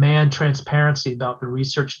to demand transparency about the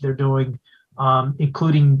research they're doing,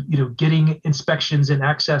 including getting inspections and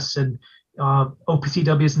access and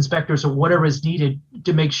OPCW's inspectors or whatever is needed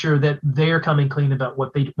to make sure that they're coming clean about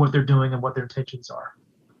what they're doing and what their intentions are.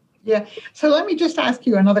 Yeah. So let me just ask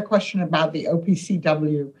you another question about the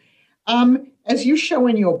OPCW. As you show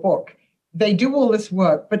in your book, they do all this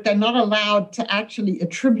work, but they're not allowed to actually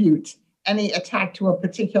attribute any attack to a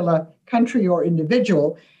particular country or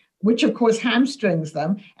individual, which of course hamstrings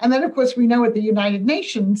them. And then, of course, we know at the United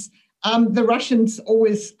Nations, the Russians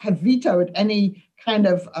always have vetoed any kind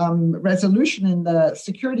of resolution in the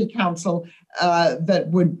Security Council that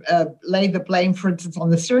would lay the blame, for instance, on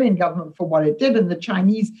the Syrian government for what it did, and the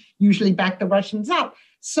Chinese usually back the Russians up.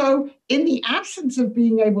 So in the absence of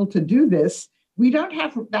being able to do this, we don't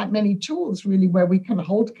have that many tools really where we can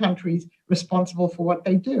hold countries responsible for what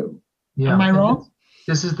they do. Yeah. Am I wrong?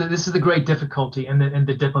 This is the great difficulty in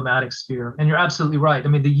the diplomatic sphere. And you're absolutely right. I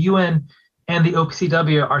mean, the UN and the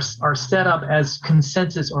OPCW are set up as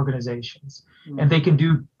consensus organizations, and they can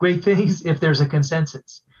do great things if there's a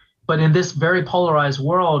consensus. But in this very polarized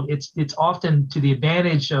world, it's often to the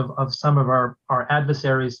advantage of some of our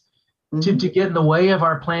adversaries to get in the way of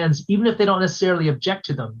our plans, even if they don't necessarily object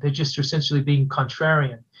to them. They're just essentially being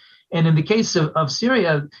contrarian. And in the case of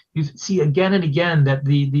Syria, you see again and again that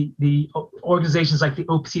the organizations like the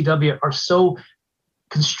OPCW are so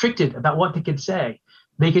constricted about what they can say.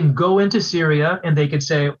 They can go into Syria and they can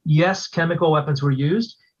say, yes, chemical weapons were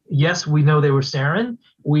used. Yes, we know they were sarin.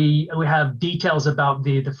 We have details about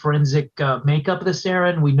the forensic makeup of the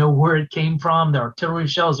sarin. We know where it came from, the artillery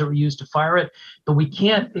shells that were used to fire it. But we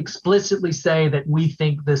can't explicitly say that we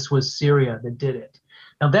think this was Syria that did it.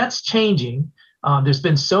 Now, that's changing. There's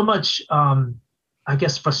been so much,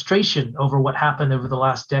 frustration over what happened over the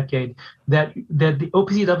last decade that the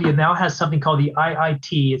OPCW now has something called the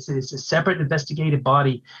IIT. It's a separate investigative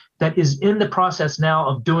body that is in the process now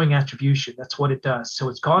of doing attribution. That's what it does. So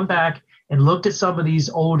it's gone back and looked at some of these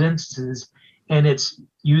old instances, and it's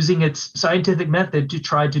using its scientific method to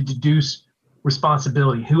try to deduce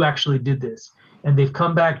responsibility, who actually did this. And they've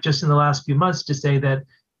come back just in the last few months to say that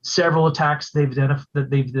several attacks they've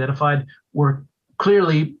identified were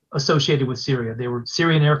clearly associated with Syria. They were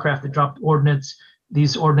Syrian aircraft that dropped ordnance.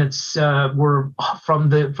 These ordnance were from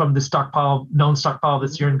the known stockpile of the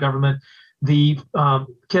Syrian government. The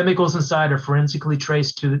chemicals inside are forensically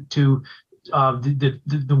traced to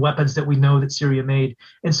the weapons that we know that Syria made.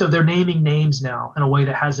 And so they're naming names now in a way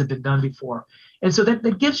that hasn't been done before. And so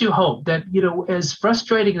that gives you hope that, as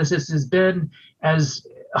frustrating as this has been, as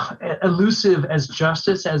elusive as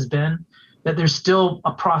justice has been, that there's still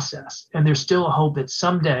a process and there's still a hope that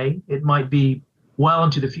someday, it might be well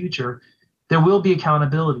into the future, there will be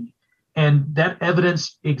accountability. And that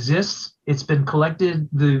evidence exists. It's been collected.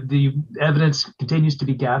 The evidence continues to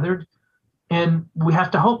be gathered. And we have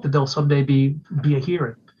to hope that there'll someday be a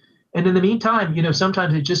hearing. And in the meantime,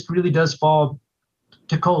 sometimes it just really does fall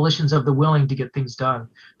to coalitions of the willing to get things done.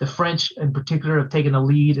 The French in particular have taken a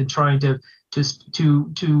lead in trying to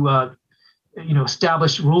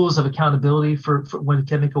establish rules of accountability for when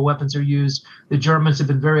chemical weapons are used. The Germans have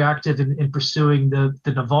been very active in pursuing the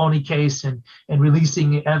Navalny case and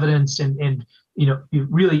releasing evidence and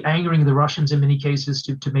really angering the Russians in many cases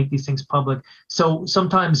to make these things public. So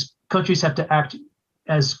sometimes countries have to act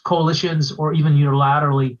as coalitions or even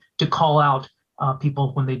unilaterally to call out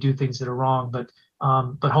people when they do things that are wrong.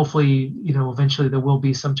 But hopefully, eventually there will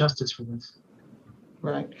be some justice for this.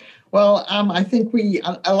 Right. Well, I think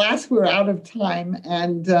alas, we're out of time,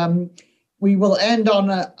 and we will end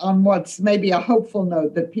on what's maybe a hopeful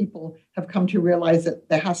note, that people have come to realize that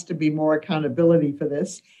there has to be more accountability for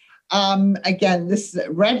this. Again, this is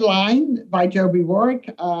Red Line by Joby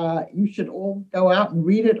Warrick. You should all go out and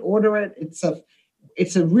read it, order it.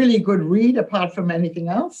 It's a really good read, apart from anything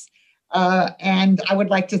else. And I would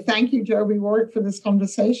like to thank you, Joby Warrick, for this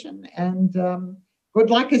conversation, and good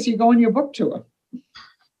luck as you go on your book tour.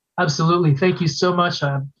 Absolutely. Thank you so much.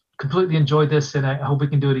 I completely enjoyed this, and I hope we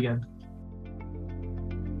can do it again.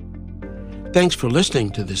 Thanks for listening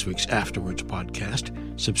to this week's Afterwards podcast.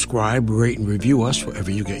 Subscribe, rate, and review us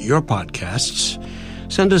wherever you get your podcasts.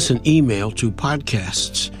 Send us an email to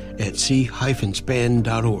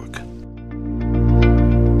podcasts@c-span.org.